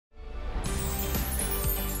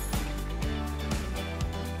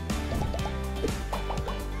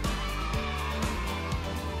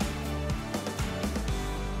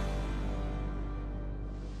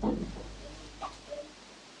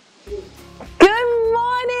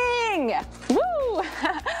Yeah. Woo!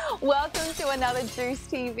 Welcome to another Juice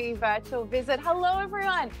TV virtual visit. Hello,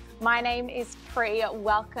 everyone. My name is Pri.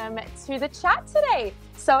 Welcome to the chat today.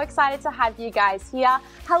 So excited to have you guys here.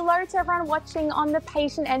 Hello to everyone watching on the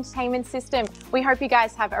Patient Entertainment System. We hope you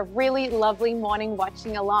guys have a really lovely morning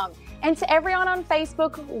watching along. And to everyone on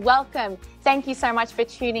Facebook, welcome. Thank you so much for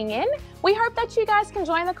tuning in. We hope that you guys can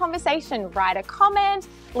join the conversation, write a comment,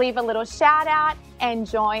 leave a little shout out, and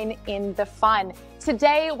join in the fun.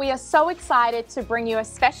 Today, we are so excited to bring you a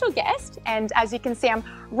special guest. And as you can see, I'm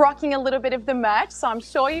rocking a little bit of the merch, so I'm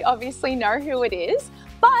sure you obviously know who it is.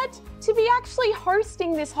 But to be actually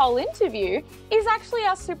hosting this whole interview is actually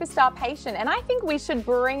our superstar patient. And I think we should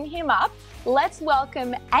bring him up. Let's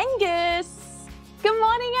welcome Angus. Good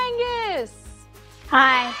morning, Angus.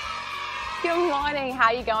 Hi. Good morning. How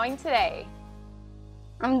are you going today?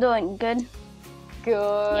 I'm doing good.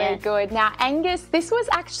 Good, yeah. Good. Now, Angus, this was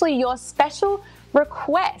actually your special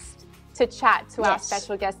request to chat to our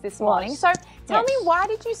special guest this morning. So tell me, why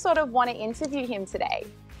did you sort of want to interview him today?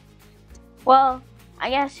 Well, I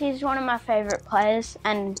guess he's one of my favourite players,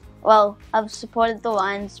 and well, I've supported the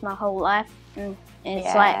Lions my whole life, and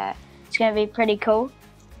it's like, it's going to be pretty cool.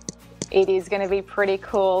 It is going to be pretty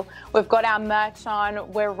cool. We've got our merch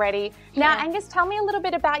on. We're ready. Now, Angus, tell me a little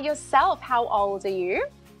bit about yourself. How old are you?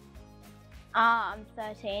 I'm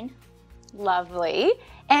 13. Lovely.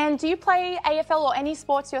 And do you play AFL or any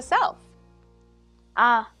sports yourself?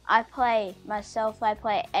 I play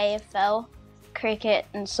AFL, cricket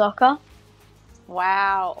and soccer.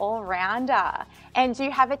 Wow, all-rounder. And do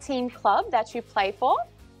you have a team club that you play for?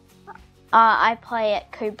 I play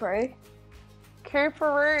at Cooperoo.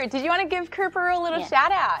 Cooperoo. Did you want to give Cooperoo a little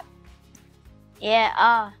shout out?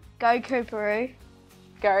 Yeah, go Cooperoo.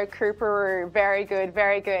 Go Cooperoo. Very good,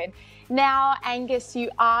 very good. Now, Angus, you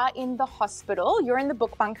are in the hospital. You're in the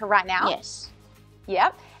book bunker right now. Yes.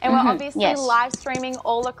 Yep. And we're obviously live streaming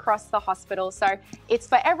all across the hospital. So it's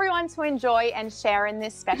for everyone to enjoy and share in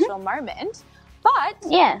this special moment. But,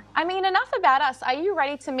 I mean, enough about us. Are you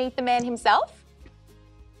ready to meet the man himself?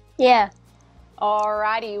 Yeah.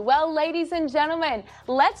 Alrighty, well, ladies and gentlemen,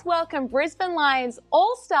 let's welcome Brisbane Lions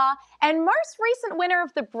All-Star and most recent winner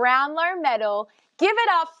of the Brownlow Medal. Give it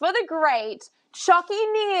up for the great Lachie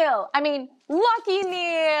Neale.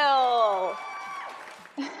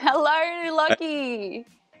 Hello, Lachie.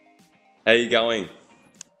 How you going?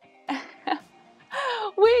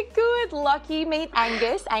 We're good. Lachie, meet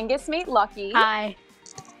Angus. Angus, meet Lachie. Hi.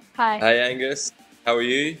 Hi. Hey, Angus. How are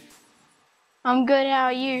you? I'm good. How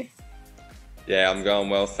are you? Yeah, I'm going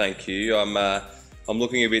well, thank you. I'm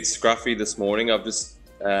looking a bit scruffy this morning. I've just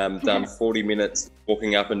done 40 minutes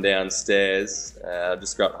walking up and down stairs. I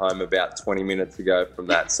just got home about 20 minutes ago from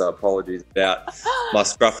that, so apologies about my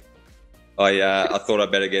scruff. I thought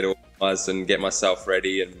I'd better get organised and get myself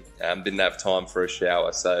ready, and didn't have time for a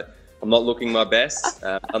shower, so I'm not looking my best,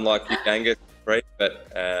 unlike you, Angus,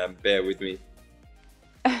 but bear with me.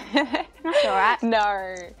 That's all right.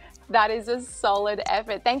 No. That is a solid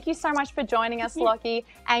effort. Thank you so much for joining us, Lachie.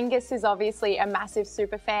 Angus is obviously a massive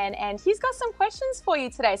super fan, and he's got some questions for you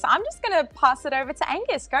today. So I'm just going to pass it over to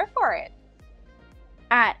Angus. Go for it.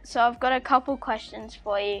 All right, so I've got a couple questions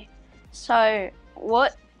for you. So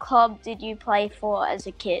what club did you play for as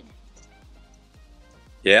a kid?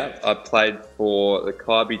 Yeah, I played for the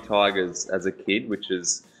Kybe Tigers as a kid, which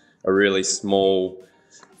is a really small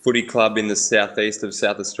footy club in the southeast of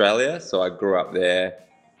South Australia. So I grew up there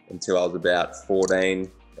until I was about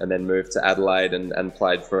 14, and then moved to Adelaide and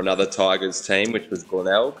played for another Tigers team, which was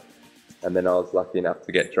Glenelg. And then I was lucky enough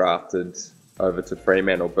to get drafted over to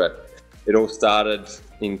Fremantle. But it all started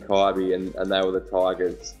in Kybe, and they were the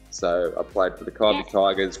Tigers. So I played for the Kybe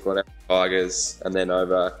Tigers, Glenelg Tigers, and then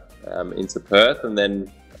over into Perth, and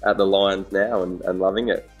then at the Lions now, and loving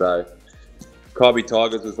it. So Kybe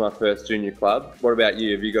Tigers was my first junior club. What about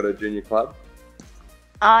you? Have you got a junior club?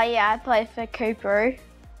 Yeah, I play for Cooperoo.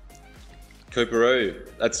 Cooperoo,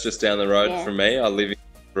 that's just down the road from me. I live in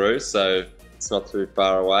Cooperoo, so it's not too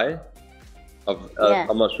far away.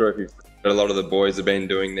 I'm not sure if you've but a lot of the boys have been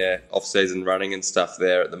doing their off-season running and stuff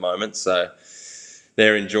there at the moment, so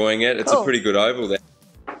they're enjoying it. It's a pretty good oval there.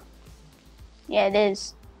 Yeah, it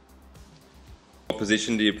is. What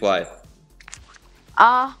position do you play?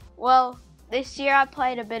 Well, this year I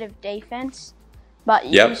played a bit of defence, but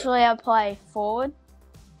usually I play forward.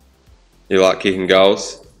 You like kicking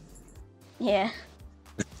goals? Yeah.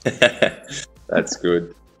 That's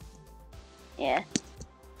good. Yeah.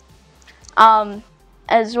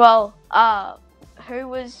 As well,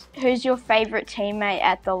 who's your favourite teammate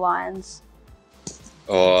at the Lions?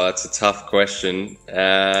 Oh, that's a tough question.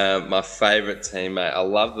 My favourite teammate, I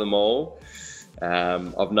love them all.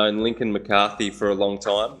 I've known Lincoln McCarthy for a long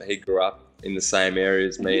time. He grew up in the same area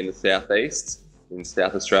as me in the southeast, in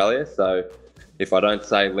South Australia. So if I don't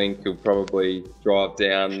say Link, he'll probably drive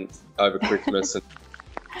down over Christmas and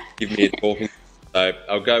give me a talking. So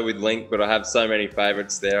I'll go with Link, but I have so many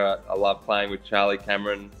favourites there. I love playing with Charlie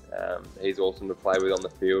Cameron. He's awesome to play with on the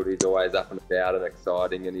field. He's always up and about and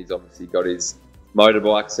exciting, and he's obviously got his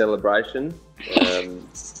motorbike celebration. I'm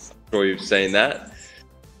sure you've seen that.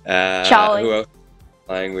 Charlie. Who else am I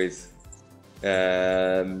playing with?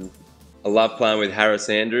 I love playing with Harris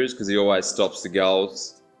Andrews because he always stops the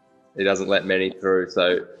goals. He doesn't let many through.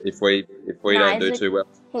 So if we don't do too well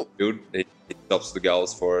on the field, he stops the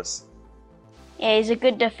goals for us. Yeah, he's a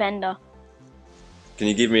good defender. Can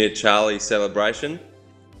you give me a Charlie celebration?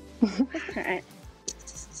 Right.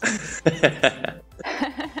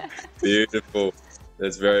 Beautiful.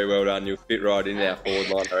 That's very well done. You'll fit right in our forward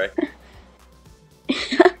line, I reckon.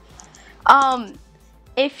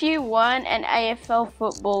 If you weren't an AFL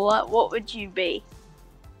footballer, what would you be?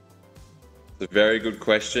 It's a very good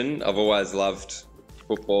question. I've always loved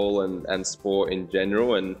football and sport in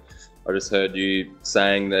general, and I just heard you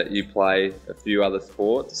saying that you play a few other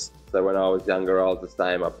sports. So when I was younger, I was the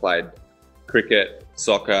same. I played cricket,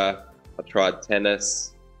 soccer, I tried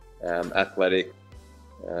tennis, athletic,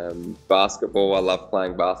 basketball. I love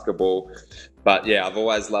playing basketball. But yeah, I've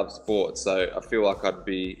always loved sport. So I feel like I'd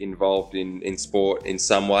be involved in sport in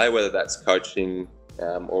some way, whether that's coaching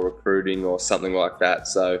or recruiting or something like that.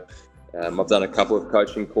 So I've done a couple of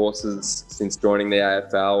coaching courses since joining the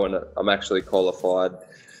AFL, and I'm actually qualified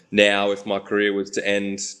now. If my career was to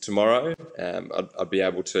end tomorrow, I'd be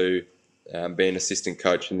able to be an assistant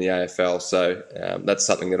coach in the AFL. So that's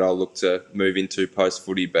something that I'll look to move into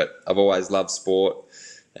post-footy. But I've always loved sport.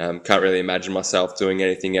 Can't really imagine myself doing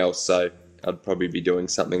anything else. So I'd probably be doing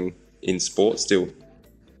something in sport still.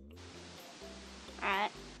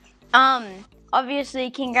 Alright. Obviously,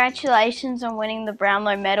 congratulations on winning the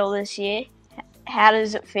Brownlow medal this year. How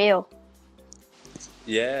does it feel?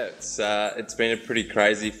 Yeah, it's been a pretty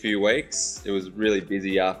crazy few weeks. It was really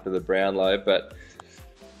busy after the Brownlow, but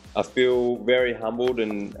I feel very humbled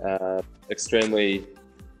and extremely,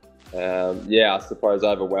 I suppose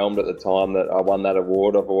overwhelmed at the time that I won that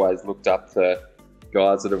award. I've always looked up to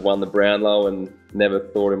guys that have won the Brownlow and never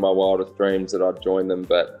thought in my wildest dreams that I'd join them,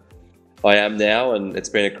 but I am now, and it's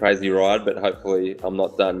been a crazy ride, but hopefully I'm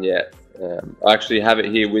not done yet. I actually have it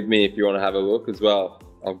here with me if you want to have a look as well.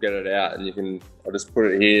 I'll get it out and I'll just put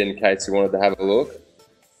it here in case you wanted to have a look.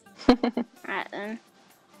 Alright then.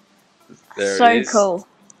 There so it is. Cool.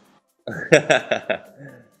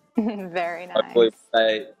 Very nice. Hopefully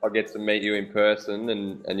I get to meet you in person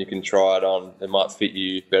and you can try it on. It might fit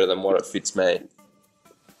you better than what it fits me.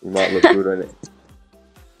 You might look good in it.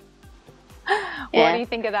 What do you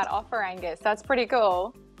think of that offer, Angus? That's pretty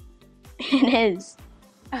cool. It is.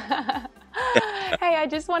 Hey, I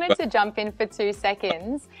just wanted to jump in for 2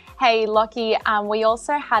 seconds. Hey, Lachie, we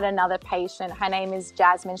also had another patient. Her name is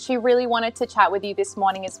Jasmine. She really wanted to chat with you this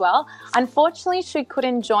morning as well. Unfortunately, she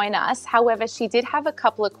couldn't join us. However, she did have a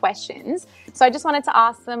couple of questions. So I just wanted to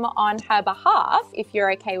ask them on her behalf, if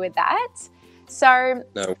you're okay with that. So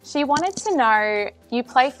No. She wanted to know, you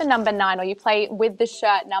play for number 9, or you play with the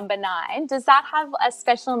shirt number 9. Does that have a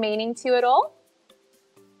special meaning to you at all?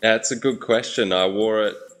 Yeah, it's a good question. I wore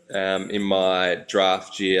it in my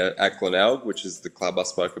draft year at Glenelg, which is the club I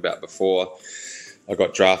spoke about before. I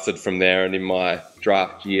got drafted from there, and in my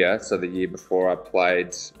draft year, so the year before I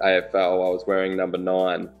played AFL, I was wearing number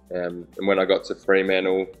 9. And when I got to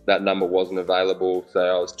Fremantle, that number wasn't available, so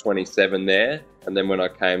I was 27 there. And then when I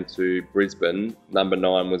came to Brisbane, number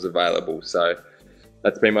 9 was available. So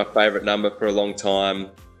that's been my favourite number for a long time.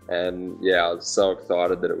 And yeah, I was so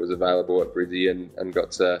excited that it was available at Brizzy and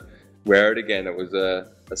got to wear it again. It was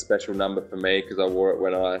a special number for me because I wore it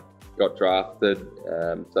when I got drafted.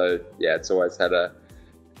 So yeah, it's always had a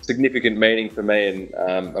significant meaning for me, and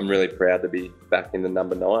I'm really proud to be back in the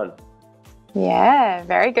number 9. Yeah,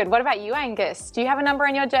 very good. What about you, Angus? Do you have a number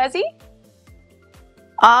on your jersey?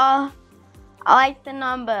 I like the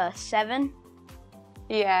number 7.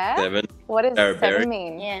 Yeah. 7. What does Arab 7 berry.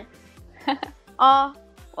 mean? Yeah.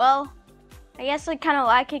 Well, I guess I kind of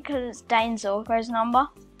like it because it's Dane Zorko's number.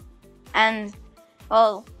 And,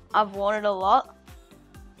 well, I've worn it a lot.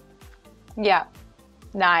 Yeah.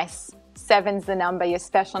 Nice. 7's the number, your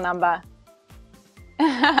special number.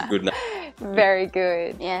 Good number. Very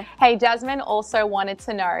good. Yeah. Hey, Jasmine also wanted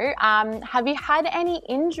to know, have you had any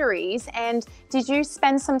injuries, and did you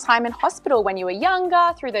spend some time in hospital when you were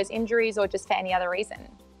younger through those injuries, or just for any other reason?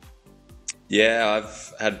 Yeah,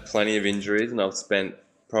 I've had plenty of injuries, and I've spent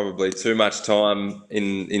probably too much time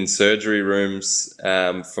in surgery rooms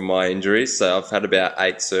for my injuries. So I've had about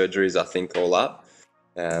 8 surgeries, I think, all up.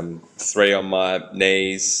 3 on my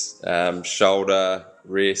knees, shoulder,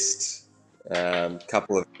 wrist,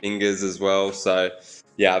 couple of fingers as well. So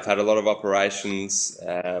yeah, I've had a lot of operations.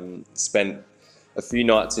 Spent a few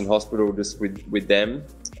nights in hospital just with them.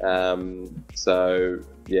 So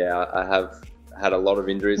yeah, I have had a lot of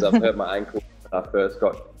injuries. I've hurt my ankle when I first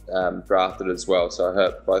got drafted as well. So I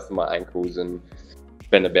hurt both of my ankles and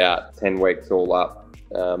spent about 10 weeks all up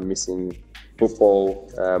missing football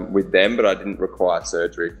with them, but I didn't require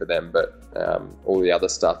surgery for them. But all the other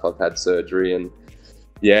stuff, I've had surgery, and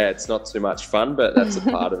yeah, it's not too much fun, but that's a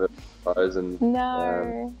part of it, I suppose, and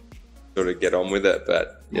sort of get on with it.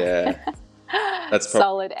 But yeah, that's probably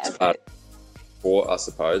solid effort. Part of sport, I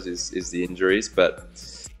suppose, is the injuries,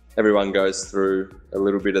 but everyone goes through a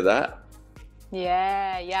little bit of that.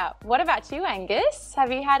 Yeah. What about you, Angus?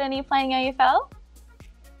 Have you had any playing AFL?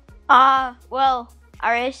 Well,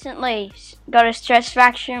 I recently got a stress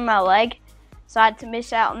fracture in my leg, so I had to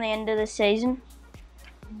miss out on the end of the season.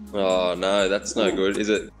 Oh no, that's no good. Is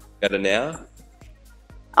it better now?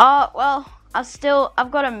 Well,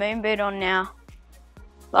 I've got a moon boot on now.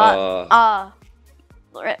 But,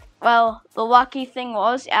 well, the lucky thing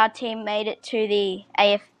was our team made it to the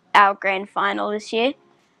AFL grand final this year,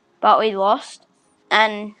 but we lost.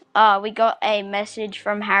 And we got a message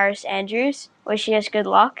from Harris Andrews wishing us good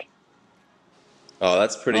luck. Oh,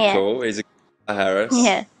 that's pretty cool. He's a guy, Harris.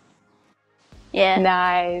 Yeah.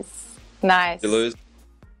 Nice. Did you lose?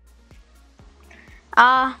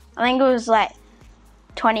 I think it was like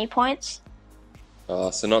 20 points.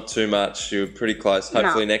 Oh, so not too much. You were pretty close.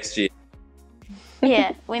 Hopefully next year.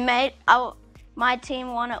 Yeah, we made. My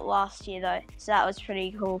team won it last year though, so that was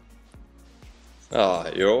pretty cool. Oh,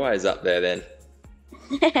 you're always up there then.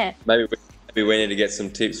 Maybe we need to get some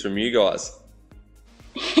tips from you guys.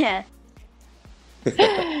 Yeah.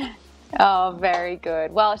 Oh, very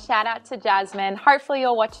good. Well, shout out to Jasmine. Hopefully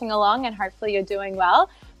you're watching along and hopefully you're doing well.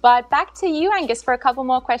 But back to you, Angus, for a couple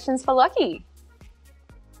more questions for Lachie.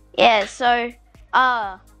 Yeah, so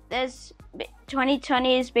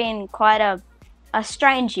 2020 has been quite a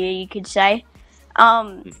strange year, you could say.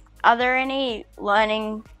 Are there any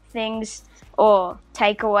learning things or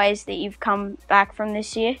takeaways that you've come back from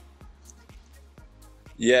this year?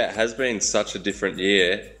 Yeah, it has been such a different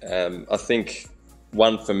year. I think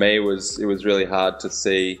one for me was it was really hard to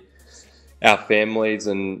see our families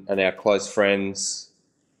and our close friends,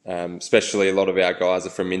 especially a lot of our guys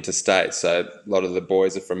are from interstate. So a lot of the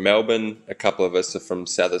boys are from Melbourne, a couple of us are from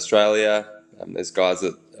South Australia. There's guys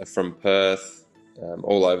that are from Perth,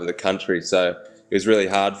 all over the country. So it was really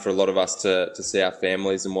hard for a lot of us to see our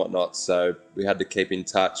families and whatnot. So we had to keep in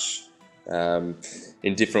touch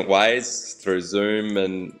in different ways through Zoom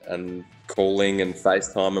and calling and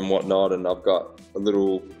FaceTime and whatnot. And I've got a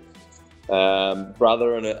little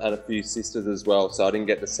brother and a few sisters as well, so I didn't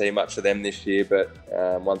get to see much of them this year. But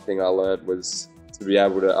one thing I learned was to be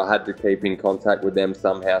able to, I had to keep in contact with them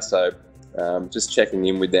somehow. So just checking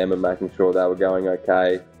in with them and making sure they were going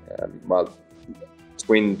okay. My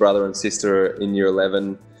twin brother and sister are in year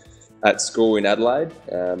 11 at school in Adelaide,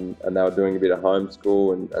 and they were doing a bit of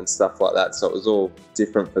homeschool and stuff like that. So it was all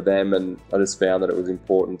different for them, and I just found that it was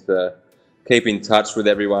important to keep in touch with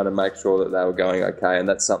everyone and make sure that they were going okay. And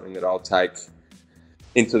that's something that I'll take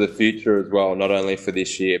into the future as well, not only for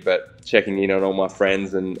this year, but checking in on all my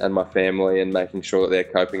friends and my family and making sure that they're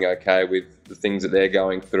coping okay with the things that they're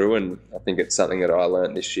going through. And I think it's something that I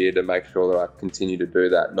learned this year to make sure that I continue to do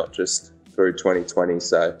that, not just through 2020.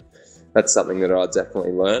 So that's something that I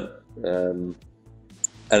definitely learned. And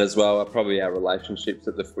as well, probably our relationships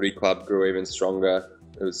at the footy club grew even stronger.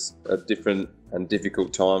 It was a different and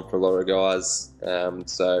difficult time for a lot of guys.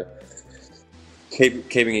 So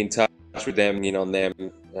keeping in touch with them, in on them,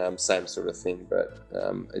 same sort of thing. But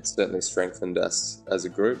it's certainly strengthened us as a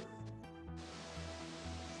group.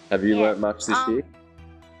 Have you learnt much this year?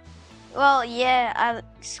 Well, yeah,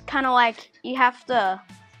 it's kind of like you have to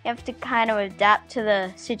kind of adapt to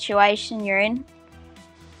the situation you're in.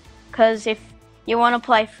 Because if you want to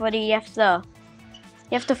play footy, you have to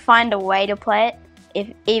find a way to play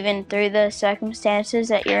it, even through the circumstances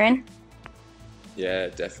that you're in. Yeah,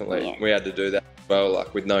 definitely. Yeah. We had to do that as well,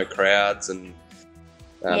 like with no crowds and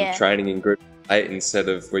training in group 8 instead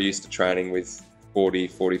of, we're used to training with 40,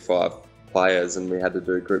 45 players, and we had to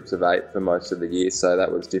do groups of 8 for most of the year. So that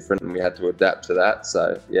was different, and we had to adapt to that.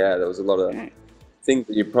 So yeah, there was a lot of things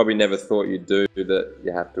that you probably never thought you'd do that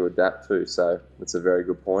you have to adapt to. So that's a very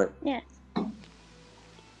good point. Yeah.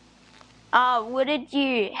 How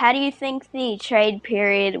do you think the trade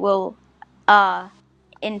period will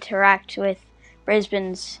interact with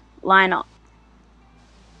Brisbane's lineup?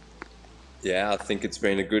 Yeah, I think it's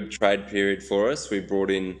been a good trade period for us. We brought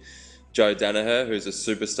in Joe Danaher, who's a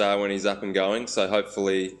superstar when he's up and going. So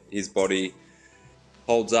hopefully his body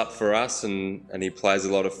holds up for us and he plays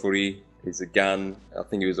a lot of footy. He's a gun. I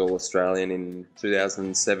think he was All-Australian in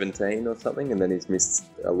 2017 or something, and then he's missed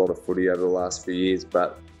a lot of footy over the last few years.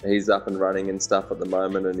 But he's up and running and stuff at the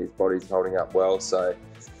moment, and his body's holding up well. So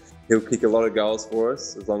he'll kick a lot of goals for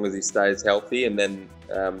us as long as he stays healthy. And then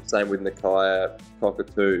same with Nakia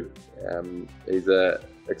Cockatoo. He's a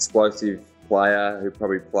explosive player who'll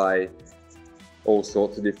probably play all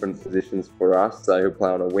sorts of different positions for us. So he'll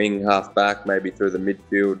play on a wing, half back, maybe through the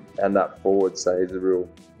midfield and up forward. So he's a real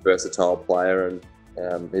versatile player, and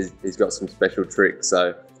he's got some special tricks.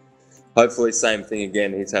 So hopefully same thing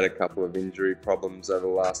again. He's had a couple of injury problems over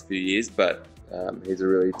the last few years, but he's a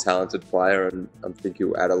really talented player, and I think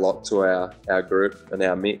he'll add a lot to our group and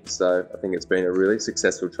our mix. So I think it's been a really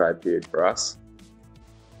successful trade period for us.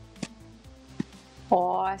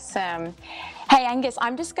 Awesome. Hey Angus,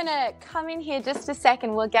 I'm just going to come in here just a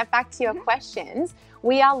second. We'll get back to your questions.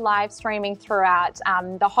 We are live streaming throughout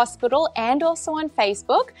the hospital and also on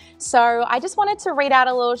Facebook. So I just wanted to read out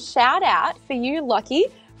a little shout out for you, Lachie,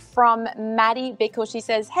 from Maddie Bickle. She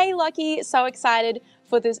says, "Hey Lachie, so excited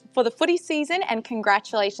for the footy season and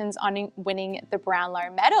congratulations on winning the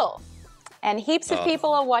Brownlow medal." And heaps of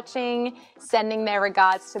people are watching, sending their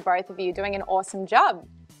regards to both of you, doing an awesome job.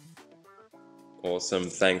 Awesome.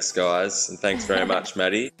 Thanks, guys. And thanks very much,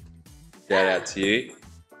 Maddie. Shout out to you.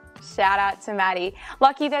 Shout out to Maddie.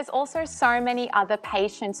 Lachie, there's also so many other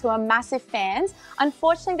patients who are massive fans.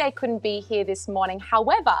 Unfortunately, they couldn't be here this morning.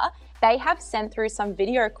 However, they have sent through some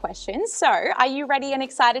video questions. So are you ready and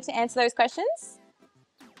excited to answer those questions?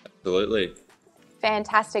 Absolutely.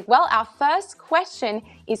 Fantastic. Well, our first question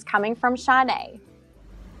is coming from Shanae.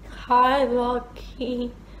 Hi, Lachie.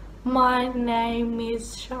 My name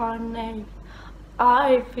is Shanae.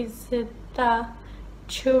 I visit the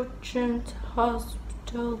Children's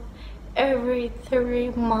Hospital every 3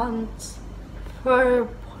 months for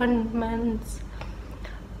appointments.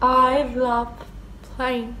 I love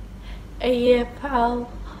playing AFL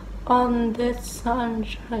on the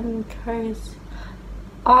Sunshine Coast.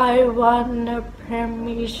 I won a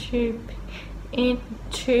premiership in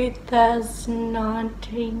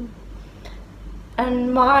 2019.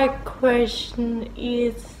 And my question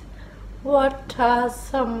is, what are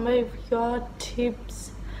some of your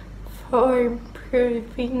tips for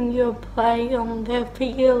improving your play on the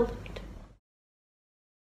field?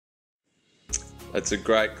 That's a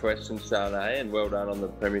great question, Shanae, and well done on the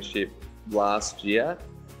premiership last year.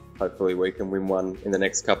 Hopefully we can win one in the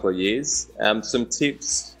next couple of years. Some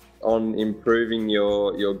tips on improving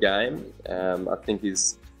your game, I think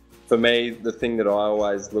is, for me, the thing that I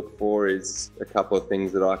always look for is a couple of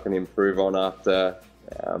things that I can improve on after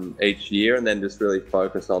each year, and then just really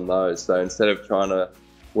focus on those. So instead of trying to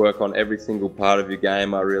work on every single part of your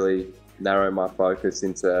game, I really narrow my focus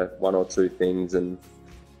into one or two things and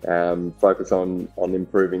focus on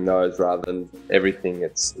improving those rather than everything.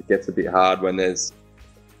 It gets a bit hard when there's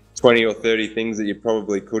 20 or 30 things that you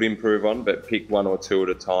probably could improve on, but pick one or two at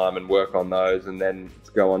a time and work on those, and then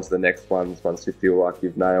go on to the next ones once you feel like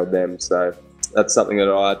you've nailed them. So that's something that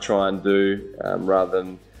I try and do rather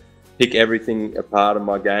than pick everything apart of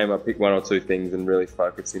my game. I pick one or two things and really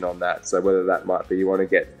focus in on that. So whether that might be you want to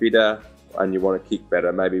get fitter and you want to kick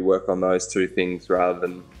better, maybe work on those two things rather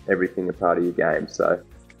than everything a part of your game. So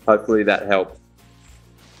hopefully that helps.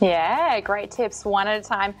 Yeah, great tips, one at a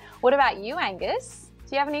time. What about you, Angus?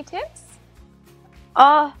 Do you have any tips?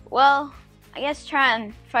 Oh, well, I guess try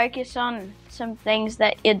and focus on some things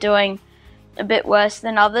that you're doing a bit worse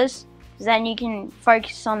than others. Then you can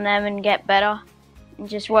focus on them and get better and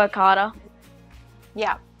just work harder.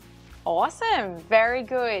 Yeah, awesome, very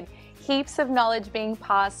good. Heaps of knowledge being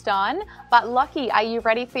passed on. But Lachie, are you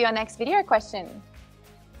ready for your next video question?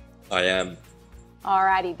 I am.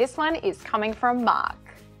 Alrighty, this one is coming from Mark.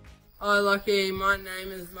 Hi Lachie, my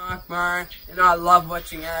name is Mark Murray and I love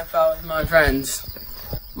watching AFL with my friends.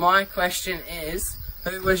 My question is,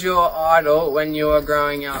 who was your idol when you were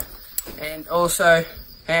growing up? And also,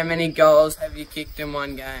 how many goals have you kicked in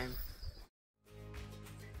one game?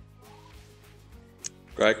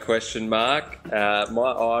 Great question, Mark.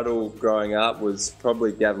 My idol growing up was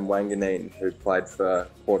probably Gavin Wanganeen, who played for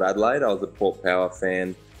Port Adelaide. I was a Port Power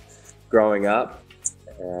fan growing up,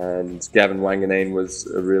 and Gavin Wanganeen was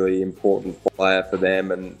a really important player for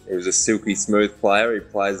them, and he was a silky smooth player. He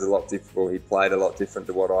played a lot different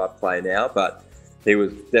to what I play now, but he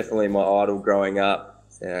was definitely my idol growing up.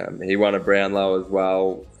 He won a Brownlow as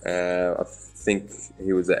well. I think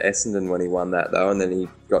he was at Essendon when he won that though, and then he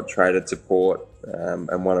got traded to Port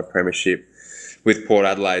and won a premiership with Port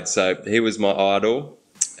Adelaide. So he was my idol,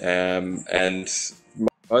 and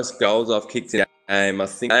most goals I've kicked in a game, I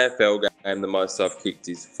think AFL game the most I've kicked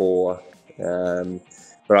is 4,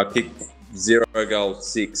 but I kicked 0 goals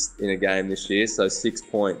 6 in a game this year, so 6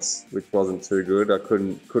 points, which wasn't too good. I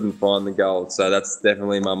couldn't find the goal, so that's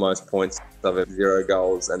definitely my most points. I've had 0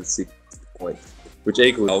 goals and 6 points, which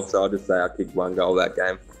equals, so I'll just say I kicked 1 goal that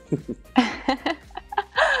game.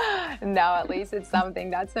 No, at least it's something.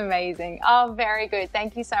 That's amazing. Oh, very good.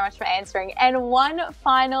 Thank you so much for answering. And one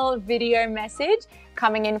final video message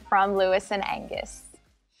coming in from Lewis and Angus.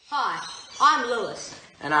 Hi, I'm Lewis.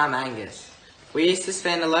 And I'm Angus. We used to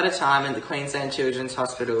spend a lot of time at the Queensland Children's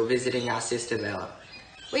Hospital visiting our sister Bella.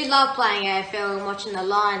 We love playing AFL and watching the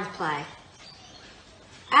Lions play.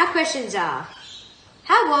 Our questions are,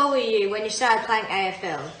 how old were you when you started playing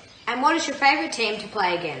AFL? And what is your favourite team to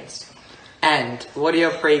play against? And what are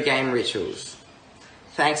your pre-game rituals?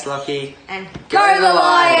 Thanks, Lachie. And go the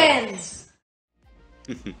Lions!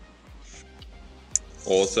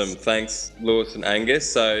 Awesome. Thanks, Lewis and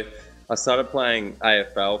Angus. So I started playing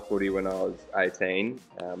AFL footy when I was 18.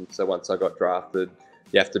 So once I got drafted,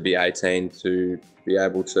 you have to be 18 to be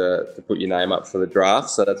able to put your name up for the draft.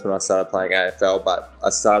 So that's when I started playing AFL. But I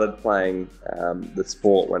started playing the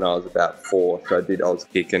sport when I was about 4. So I was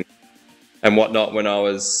kicking and whatnot when I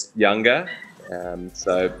was younger.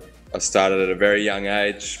 So I started at a very young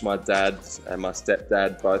age. My dad and my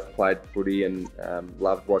stepdad both played footy and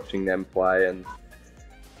loved watching them play, and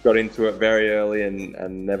got into it very early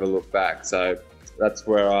and never looked back. So that's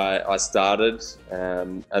where I started.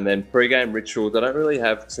 And then pre-game rituals, I don't really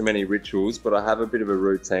have too many rituals, but I have a bit of a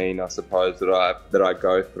routine, I suppose, that I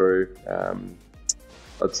go through.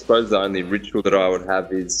 I suppose the only ritual that I would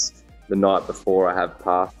have is the night before I have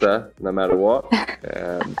pasta, no matter what.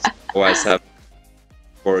 Always have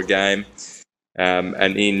for a game.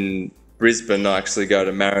 And in Brisbane, I actually go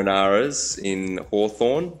to Marinara's in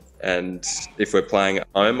Hawthorn. And if we're playing at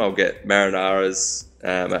home, I'll get Marinara's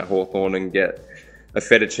at Hawthorn and get a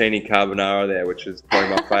fettuccine carbonara there, which is probably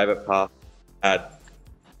my favourite pasta I've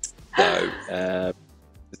had. So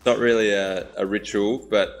it's not really a ritual,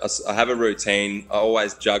 but I have a routine. I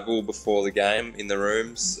always juggle before the game in the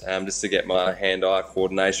rooms, just to get my hand-eye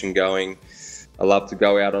coordination going. I love to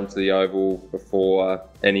go out onto the oval before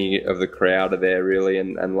any of the crowd are there, really,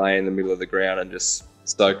 and lay in the middle of the ground and just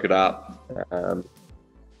soak it up.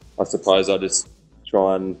 I suppose I just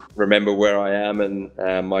try and remember where I am and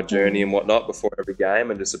my journey and whatnot before every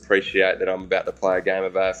game, and just appreciate that I'm about to play a game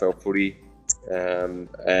of AFL footy.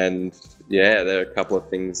 And yeah, there are a couple of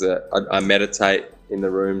things that I meditate in the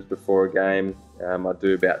rooms before a game. I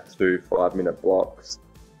do about 2 5-minute blocks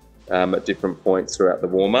at different points throughout the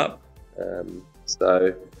warm-up.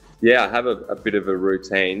 So yeah, I have a bit of a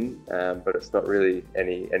routine, but it's not really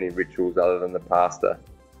any rituals other than the pasta.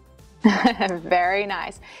 Very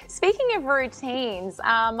nice. Speaking of routines,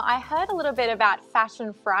 I heard a little bit about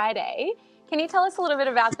Fashion Friday. Can you tell us a little bit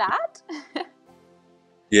about that?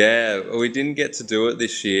 Yeah, we didn't get to do it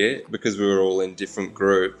this year because we were all in different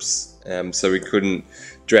groups, so we couldn't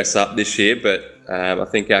dress up this year. But I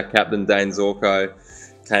think our captain, Dane Zorko,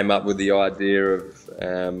 came up with the idea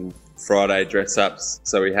of Friday dress-ups.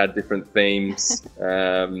 So we had different themes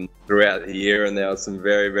throughout the year, and there were some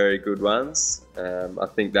very, very good ones. I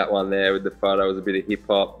think that one there with the photo was a bit of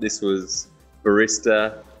hip-hop. This was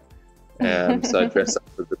barista. So dress up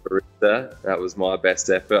as a barista. That was my best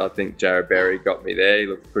effort. I think Jared Berry got me there. He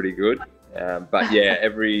looked pretty good. But yeah,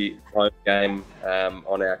 every home game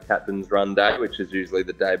on our captain's run day, which is usually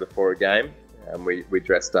the day before a game, we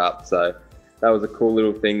dressed up. So that was a cool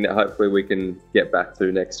little thing that hopefully we can get back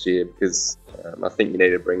to next year, because I think you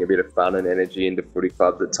need to bring a bit of fun and energy into footy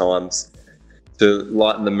clubs at times to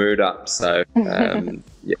lighten the mood up. So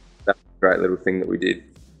yeah, that's a great little thing that we did.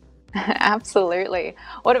 Absolutely.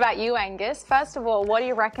 What about you, Angus? First of all, what do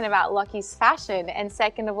you reckon about Lachie's fashion? And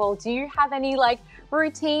second of all, do you have any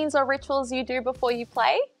routines or rituals you do before you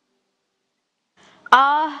play?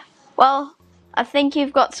 Well, I think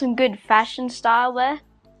you've got some good fashion style there.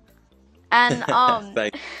 And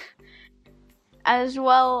as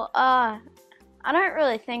well, I don't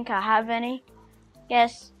really think I have any.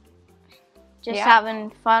 Guess just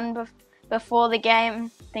having fun before the game.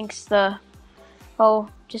 Thinks the whole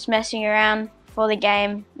just messing around for the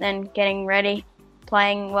game, then getting ready,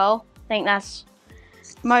 playing well. I think that's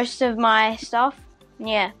most of my stuff.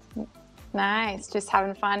 Yeah. Nice, just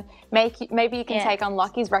having fun. Maybe you can take on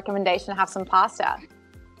Lachie's recommendation, have some pasta.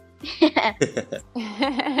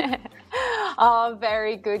 Oh,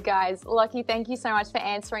 very good, guys. Lachie, thank you so much for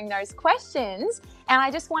answering those questions. And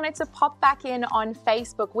I just wanted to pop back in on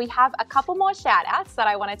Facebook. We have a couple more shout outs that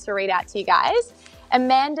I wanted to read out to you guys.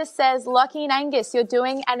 Amanda says, Lachie and Angus, you're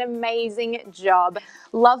doing an amazing job.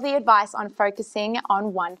 Love the advice on focusing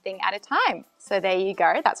on one thing at a time. So there you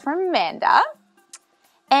go. That's from Amanda.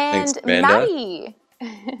 And Thanks, Amanda. Maddie.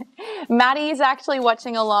 Maddie is actually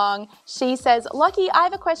watching along. She says, Lachie, I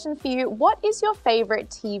have a question for you. What is your favourite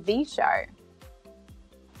TV show?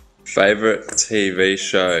 Favourite TV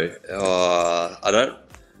show? I don't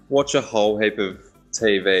watch a whole heap of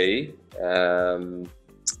TV. So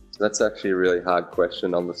that's actually a really hard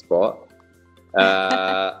question on the spot.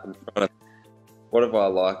 I'm trying to, what have I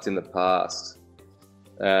liked in the past?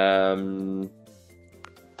 Can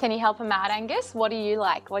you help him out, Angus? What do you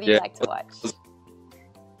like? What do you like to watch?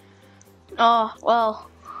 Oh, well,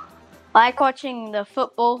 I like watching the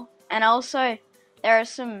football, and also there are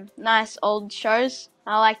some nice old shows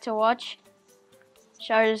I like to watch.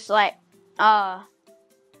 Shows like, I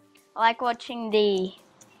like watching the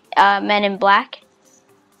Men in Black,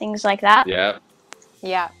 things like that. Yeah.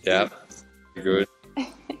 Yeah. Yeah. Good.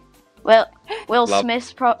 Well, Will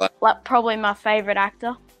Smith's probably my favourite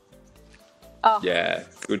actor. Oh, Yeah.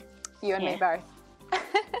 Good. you and me both.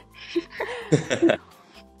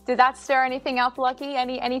 Did that stir anything up, Lachie?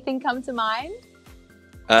 Anything come to mind?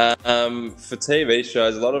 For TV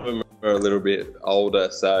shows, a lot of them are a little bit older,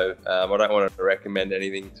 so I don't want to recommend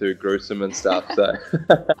anything too gruesome and stuff. So,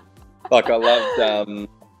 like I loved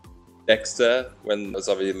Dexter when I was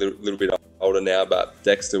obviously a little bit older now, but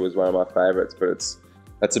Dexter was one of my favourites. But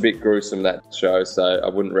that's a bit gruesome, that show, so I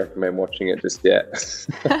wouldn't recommend watching it just yet.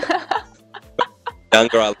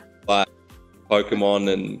 Younger, I like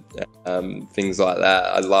Pokemon and things like that.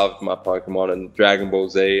 I loved my Pokemon and Dragon Ball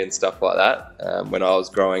Z and stuff like that when I was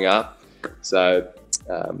growing up. So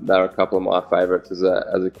they were a couple of my favourites as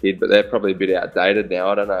a kid, but they're probably a bit outdated now.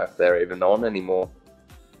 I don't know if they're even on anymore.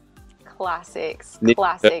 Classics.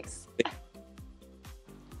 Classics.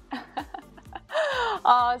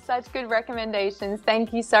 Oh, such good recommendations.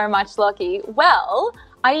 Thank you so much, Lachie. Well,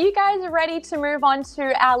 are you guys ready to move on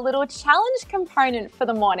to our little challenge component for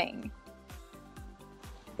the morning?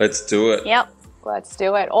 Let's do it. Yep. Let's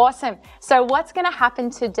do it. Awesome. So what's going to happen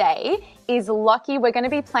today is, Lachie, we're going to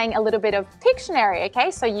be playing a little bit of Pictionary, okay?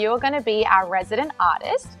 So you're going to be our resident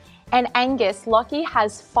artist. And Angus, Lachie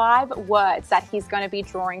has 5 words that he's going to be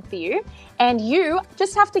drawing for you. And you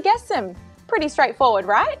just have to guess them. Pretty straightforward,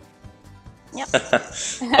 right? Yep.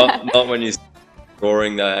 not when you're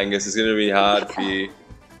drawing though, Angus. It's going to be hard for you.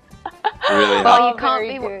 Really hard. Well,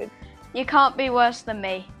 Oh, you can't be worse than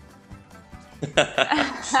me.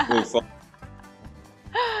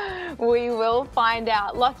 We will find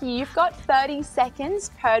out. Lachie, you've got 30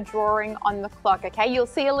 seconds per drawing on the clock, okay? You'll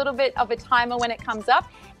see a little bit of a timer when it comes up.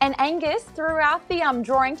 And Angus, throughout the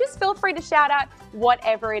drawing, just feel free to shout out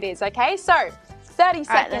whatever it is, okay? So, 30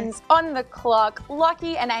 seconds on the clock.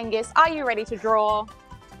 Lachie and Angus, are you ready to draw?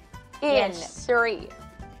 In Yes. 3,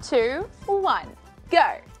 2, 1,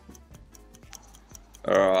 go.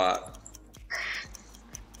 All right.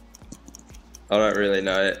 I don't really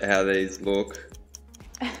know how these look.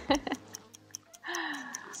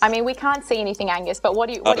 I mean, we can't see anything, Angus, but what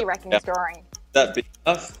do you reckon he's drawing? Is that big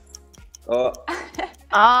enough? Oh,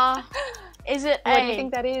 Is it What do you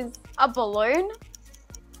think that is? a balloon?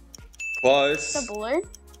 close. It's a balloon?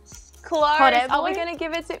 Close. Hot air Are we balloon? going to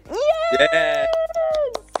give it to... Yes!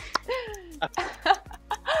 Yeah.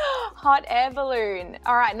 Hot air balloon.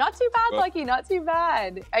 All right, not too bad, Well- Lachie, not too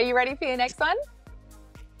bad. Are you ready for your next one?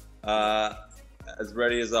 As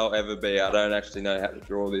ready as I'll ever be. I don't actually know how to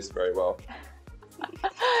draw this very well.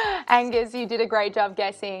 Angus, you did a great job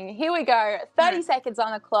guessing. Here we go. 30 seconds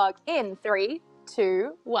on the clock in 3,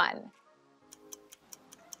 2, 1.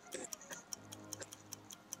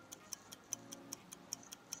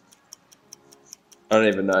 I don't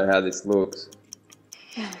even know how this looks.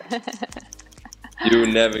 You will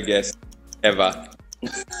never guess, ever.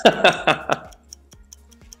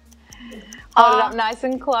 Hold it up nice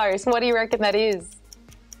and close. What do you reckon that is?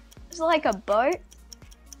 It's like a boat.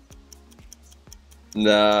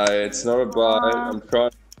 No, it's not a boat. I'm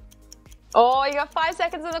trying. Oh, you got 5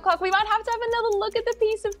 seconds on the clock. We might have to have another look at the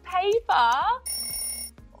piece of paper.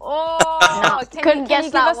 Oh, couldn't guess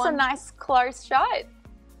you give that us a one. nice close shot?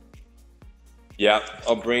 Yep,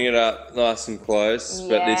 I'll bring it up nice and close,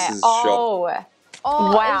 but this is shot. Oh,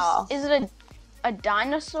 Oh, Wow. Is it a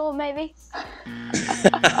dinosaur, maybe? More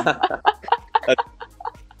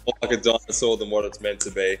like a dinosaur than what it's meant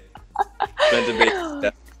to be. It's meant to be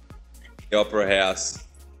at the Opera House.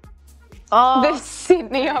 Oh, the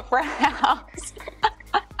Sydney Opera House.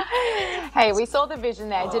 Hey, we saw the vision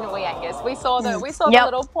there, didn't we, Angus? We saw the Yep.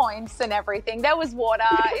 little points and everything. There was water.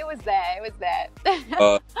 It was there. It was there.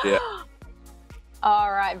 Oh, yeah.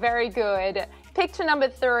 All right, very good. Picture number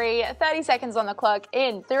 3, 30 seconds on the clock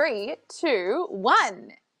in 3, 2,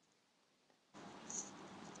 1.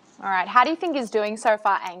 All right, how do you think he's doing so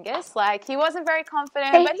far, Angus? Like, he wasn't very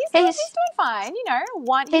confident, but he's doing fine, you know.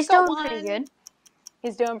 He's got doing one. pretty good.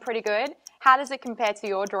 He's doing pretty good. How does it compare to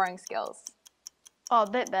your drawing skills? Oh, a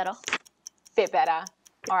bit better. Bit better.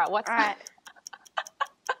 All right, what's All right.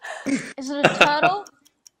 Is it a turtle?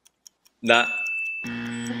 Nah.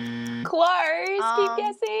 Close. Keep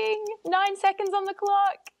guessing. 9 seconds on the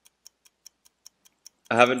clock.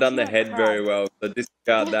 I haven't done the head very well, so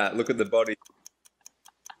discard that. Look at the body.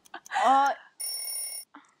 Oh,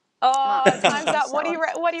 Time's up. What do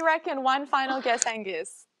you reckon? One final guess,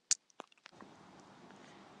 Angus.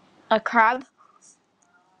 a crab.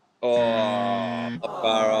 Oh, not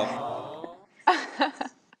far off.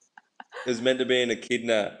 It was meant to be in a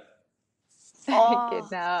echidna.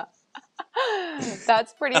 Echidna.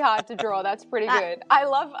 That's pretty hard to draw. That's pretty good. I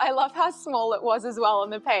love how small it was as well on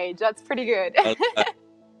the page. That's pretty good. I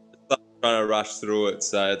was trying to rush through it,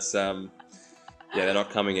 so it's they're not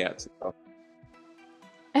coming out too well.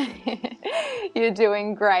 You're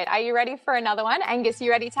doing great. Are you ready for another one? Angus, you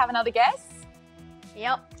ready to have another guess?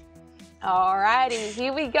 Yep. Alrighty,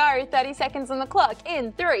 here we go. 30 seconds on the clock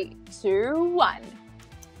in 3, 2, 1.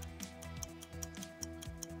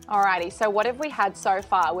 Alrighty, so what have we had so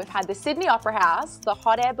far? We've had the Sydney Opera House, the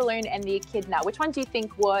hot air balloon, and the echidna. Which one do you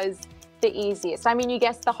think was the easiest? I mean, you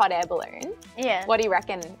guessed the hot air balloon. Yeah. What do you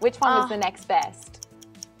reckon? Which one was the next best?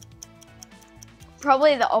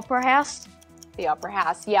 Probably the Opera House. The Opera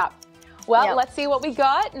House, yep. Well, let's see what we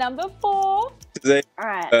got. Number 4. All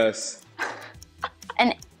right. First.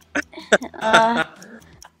 And I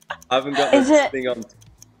haven't got this thing on.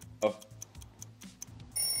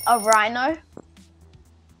 a rhino.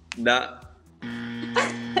 Nah.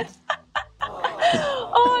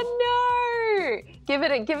 Oh no! Give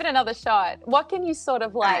it another shot. What can you sort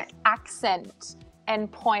of like accent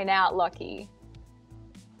and point out, Lachie?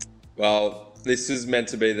 Well, this is meant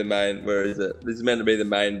to be the main. Where is it? This is meant to be the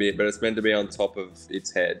main bit, but it's meant to be on top of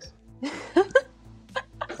its head.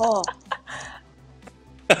 Oh.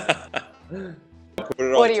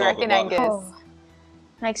 What do you reckon, Angus? Oh.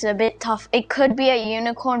 Makes it a bit tough. It could be a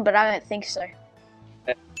unicorn, but I don't think so.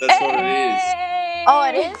 That's what it is. Oh,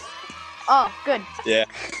 it is? Oh, good. Yeah.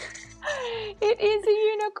 It is a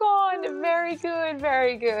unicorn. Very good,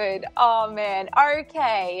 very good. Oh man.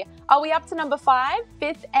 Okay. Are we up to number 5?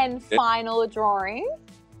 5th and final drawing.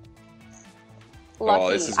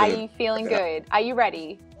 Lachie, are you feeling good? Are you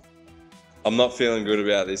ready? I'm not feeling good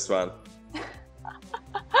about this one.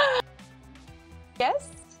 Yes?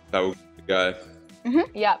 So we'll go.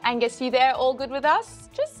 Yep. Angus, you there? All good with us?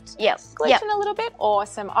 Just glitching a little bit?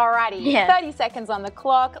 Awesome. Alrighty. Yeah. 30 seconds on the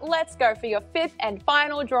clock. Let's go for your 5th and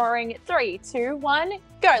final drawing. 3, 2, 1,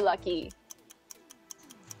 go, Lachie.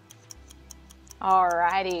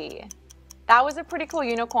 Alrighty. That was a pretty cool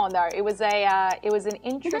unicorn though. It was an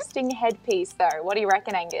interesting headpiece though. What do you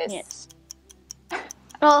reckon, Angus? Yes.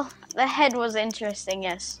 Well, the head was interesting,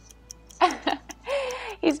 yes.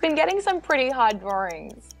 He's been getting some pretty hard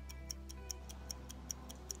drawings.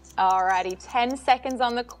 Alrighty, 10 seconds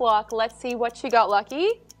on the clock. Let's see what you got,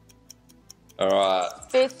 Lachie. All right.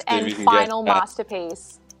 5th and final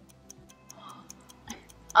masterpiece.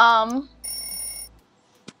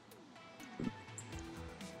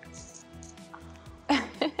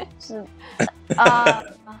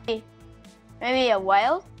 Maybe a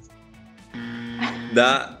whale?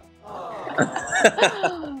 Nah.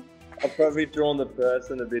 I've probably drawn the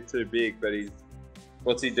person a bit too big, but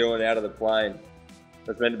what's he doing out of the plane?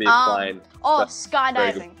 It's meant to be a plane. Oh,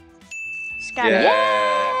 skydiving. Skydiving.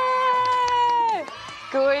 Yeah!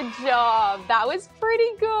 Good job. That was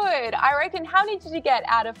pretty good. I reckon, how many did you get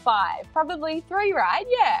out of 5? Probably 3, right?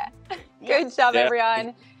 Yeah. Good job,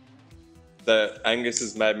 everyone. So Angus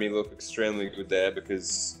has made me look extremely good there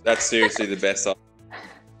because that's seriously the best.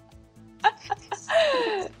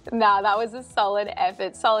 No, that was a solid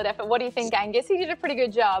effort. Solid effort. What do you think, Angus? He did a pretty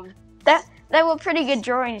good job. They were pretty good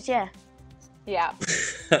drawings, yeah. Yeah,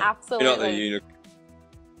 absolutely. You're not the unicorn.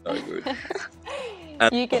 So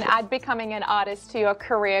good. You can add becoming an artist to your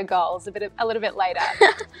career goals a little bit later.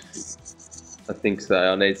 I think so.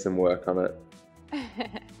 I need some work on it.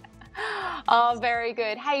 Oh, very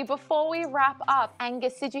good. Hey, before we wrap up,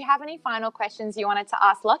 Angus, did you have any final questions you wanted to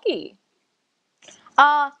ask Lachie?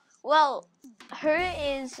 Well, who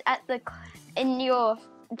is in your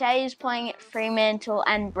days playing at Fremantle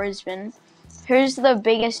and Brisbane, who's the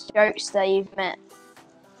biggest jokes that you've met?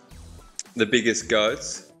 The biggest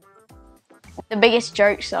goats? The biggest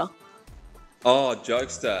jokester? Oh,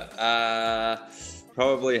 jokester.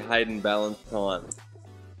 Probably Hayden Ballantyne.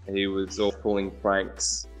 He was all pulling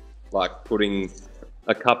pranks, like putting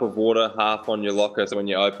a cup of water half on your locker so when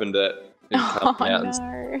you opened it, it'd come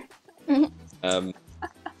out. No.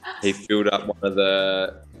 He filled up one of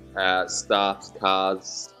the staff's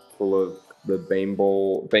cars full of the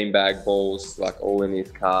beanbag balls, like all in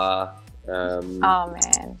his car. Oh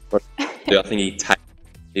man. I think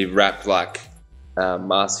he wrapped like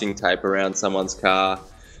masking tape around someone's car.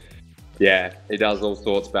 Yeah, he does all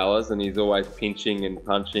sorts, Ballas, and he's always pinching and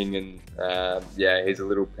punching, and yeah, he's a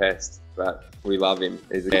little pest, but we love him.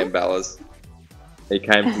 He's a damn Ballas. He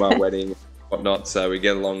came to my wedding and whatnot, so we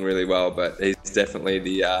get along really well, but he's definitely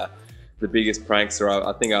the biggest prankster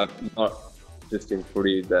I think I've not just in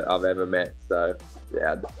footy that I've ever met, so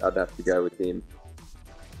yeah, I'd have to go with him.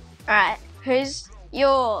 Alright, who's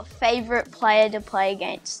your favourite player to play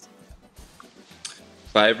against?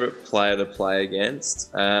 Favourite player to play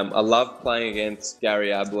against? I love playing against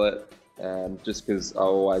Gary Ablett, just because I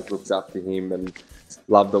always looked up to him and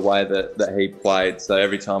loved the way that he played. So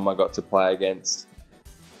every time I got to play against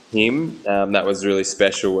him, that was really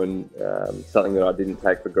special and something that I didn't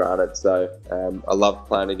take for granted. So I love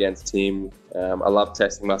playing against him. I love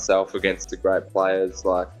testing myself against the great players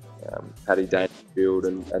like Paddy Dangerfield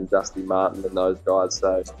and Dusty Martin and those guys.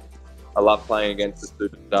 So I love playing against the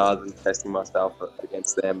superstars and testing myself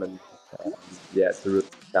against them, and yeah, it's a real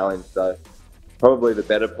challenge. So probably the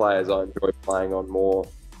better players I enjoy playing on more.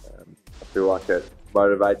 I feel like it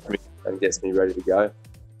motivates me and gets me ready to go.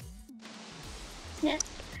 Yeah.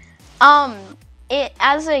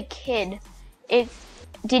 As a kid,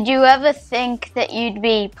 did you ever think that you'd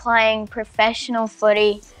be playing professional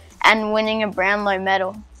footy and winning a Brownlow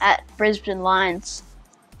medal at Brisbane Lions?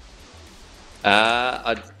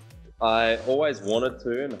 I always wanted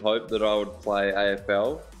to and hoped that I would play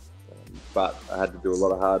AFL, but I had to do a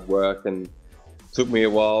lot of hard work, and it took me a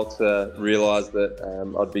while to realise that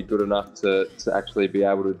I'd be good enough to actually be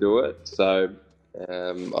able to do it. So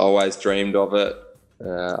I always dreamed of it.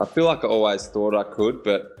 I feel like I always thought I could,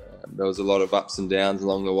 but there was a lot of ups and downs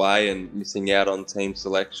along the way and missing out on team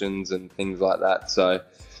selections and things like that. So it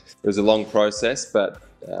was a long process, but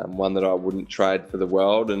one that I wouldn't trade for the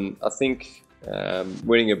world. And I think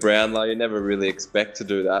winning a Brownlow, you never really expect to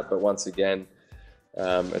do that, but once again,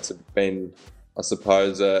 it's been, I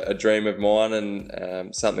suppose, a dream of mine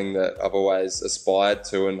and something that I've always aspired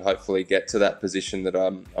to, and hopefully get to that position that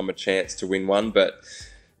I'm a chance to win one. But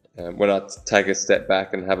when I take a step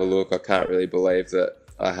back and have a look, I can't really believe that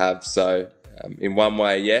I have. So in one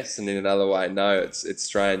way, yes, and in another way, no. It's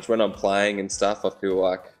strange. When I'm playing and stuff, I feel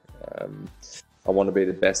like I want to be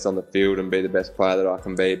the best on the field and be the best player that I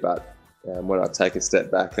can be, but when I take a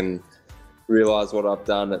step back and realise what I've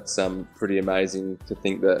done, it's pretty amazing to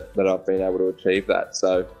think that I've been able to achieve that.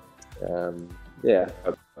 So, yeah,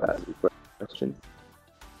 that's a good question.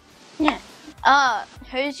 Yeah.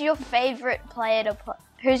 Who's your favourite player to play?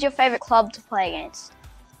 Who's your favourite club to play against?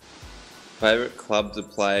 Favourite club to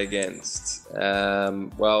play against?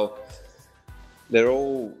 Well, they're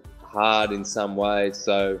all hard in some ways,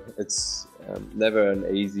 so it's never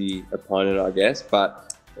an easy opponent, I guess,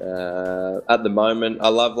 but at the moment, I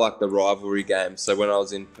love like the rivalry games. So when I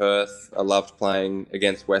was in Perth, I loved playing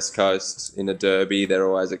against West Coast in a derby. They're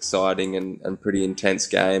always exciting and pretty intense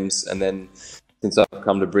games. And then since I've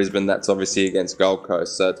come to Brisbane, that's obviously against Gold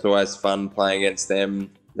Coast. So it's always fun playing against them.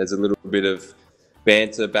 There's a little bit of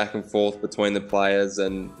banter back and forth between the players,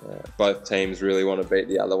 and both teams really want to beat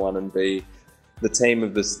the other one and be the team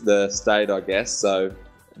of the state, I guess. So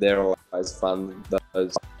they're always fun,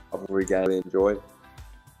 those rivalry games I enjoy.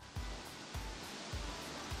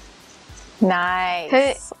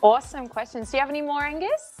 Nice. Awesome questions. Do you have any more,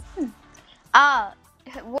 Angus?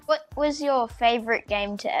 What was your favourite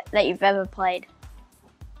game that you've ever played?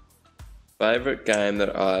 Favourite game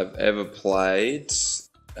that I've ever played?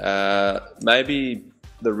 Maybe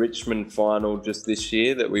the Richmond final just this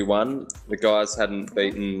year that we won. The guys hadn't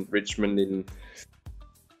beaten Richmond in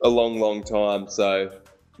a long time, so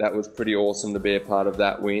that was pretty awesome to be a part of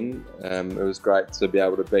that win. It was great to be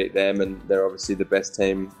able to beat them, and they're obviously the best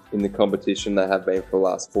team in the competition. They have been for the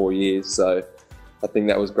last 4 years, so I think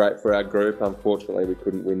that was great for our group. Unfortunately, we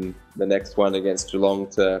couldn't win the next one against Geelong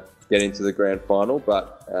to get into the grand final,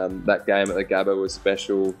 but that game at the Gabba was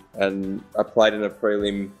special, and I played in a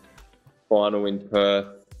prelim final in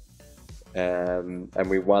Perth, and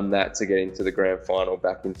we won that to get into the grand final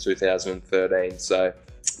back in 2013. So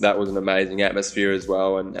that was an amazing atmosphere as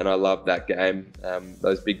well, and I loved that game.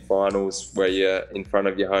 Those big finals where you're in front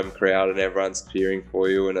of your home crowd and everyone's cheering for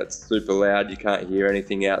you, and it's super loud, you can't hear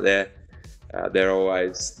anything out there. They're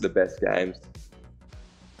always the best games.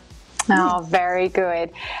 Oh, very good.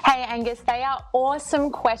 Hey, Angus, they are awesome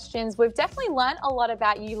questions. We've definitely learned a lot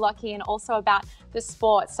about you, Lachie, and also about the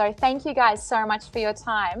sport. So thank you guys so much for your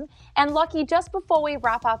time. And Lachie, just before we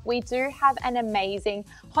wrap up, we do have an amazing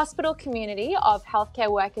hospital community of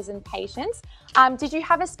healthcare workers and patients. Did you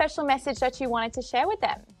have a special message that you wanted to share with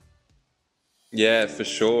them? Yeah, for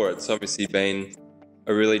sure. It's obviously been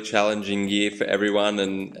a really challenging year for everyone,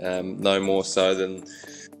 and no more so than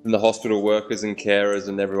the hospital workers and carers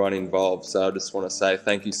and everyone involved. So I just want to say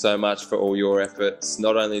thank you so much for all your efforts,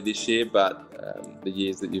 not only this year, but the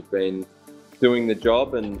years that you've been doing the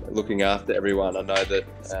job and looking after everyone. I know that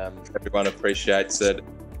everyone appreciates it.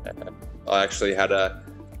 I actually had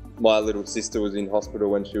my little sister was in hospital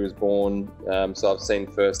when she was born, so I've seen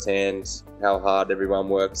firsthand how hard everyone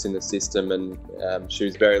works in the system, and she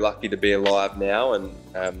was very lucky to be alive now, and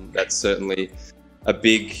that's certainly a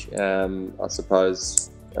big, I suppose,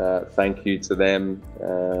 thank you to them,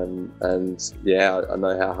 and yeah, I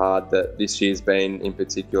know how hard that this year's been in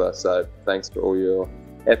particular, so thanks for all your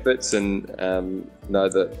efforts, and know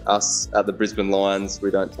that us at the Brisbane Lions,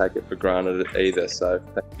 we don't take it for granted either, so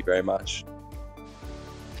thank you very much.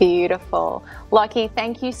 Beautiful. Lachie,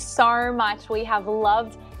 thank you so much. We have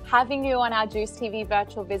loved having you on our Juice TV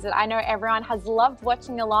virtual visit. I know everyone has loved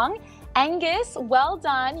watching along. Angus, well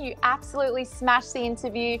done. You absolutely smashed the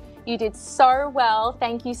interview. You did so well.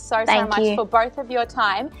 Thank you so much for both of your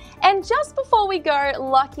time. And just before we go,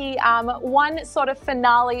 Lachie, one sort of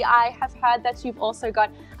finale, I have heard that you've also got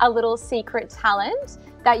a little secret talent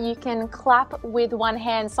that you can clap with one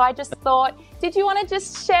hand. So I just thought, did you want to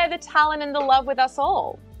just share the talent and the love with us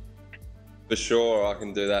all? For sure, I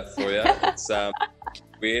can do that for you. It's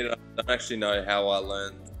weird. I don't actually know how I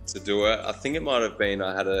learned to do it. I think it might have been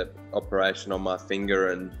I had an operation on my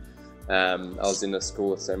finger, and I was in a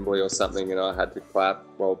school assembly or something, and I had to clap.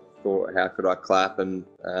 Well, thought, how could I clap? And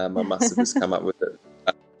I must have just come up with it.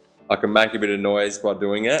 I can make a bit of noise by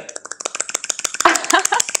doing it,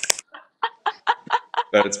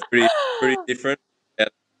 but it's pretty different. Yeah,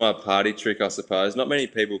 my party trick, I suppose. Not many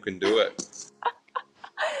people can do it.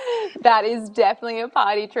 That is definitely a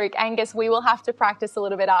party trick. Angus, we will have to practice a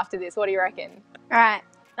little bit after this. What do you reckon? All right,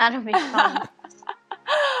 that'll be fun.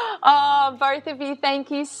 Oh, both of you, thank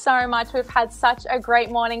you so much. We've had such a great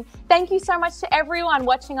morning. Thank you so much to everyone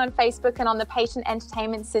watching on Facebook and on the Patient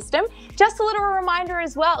Entertainment System. Just a little reminder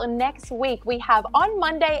as well, next week we have on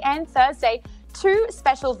Monday and Thursday 2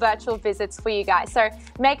 special virtual visits for you guys. So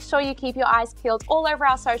make sure you keep your eyes peeled all over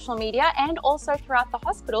our social media and also throughout the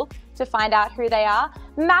hospital to find out who they are.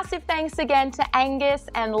 Massive thanks again to Angus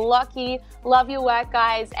and Lachie. Love your work,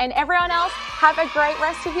 guys. And everyone else, have a great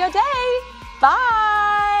rest of your day.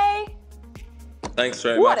 Bye. Thanks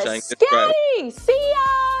very much, Angus. What a skate. See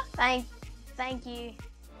ya. Thank you.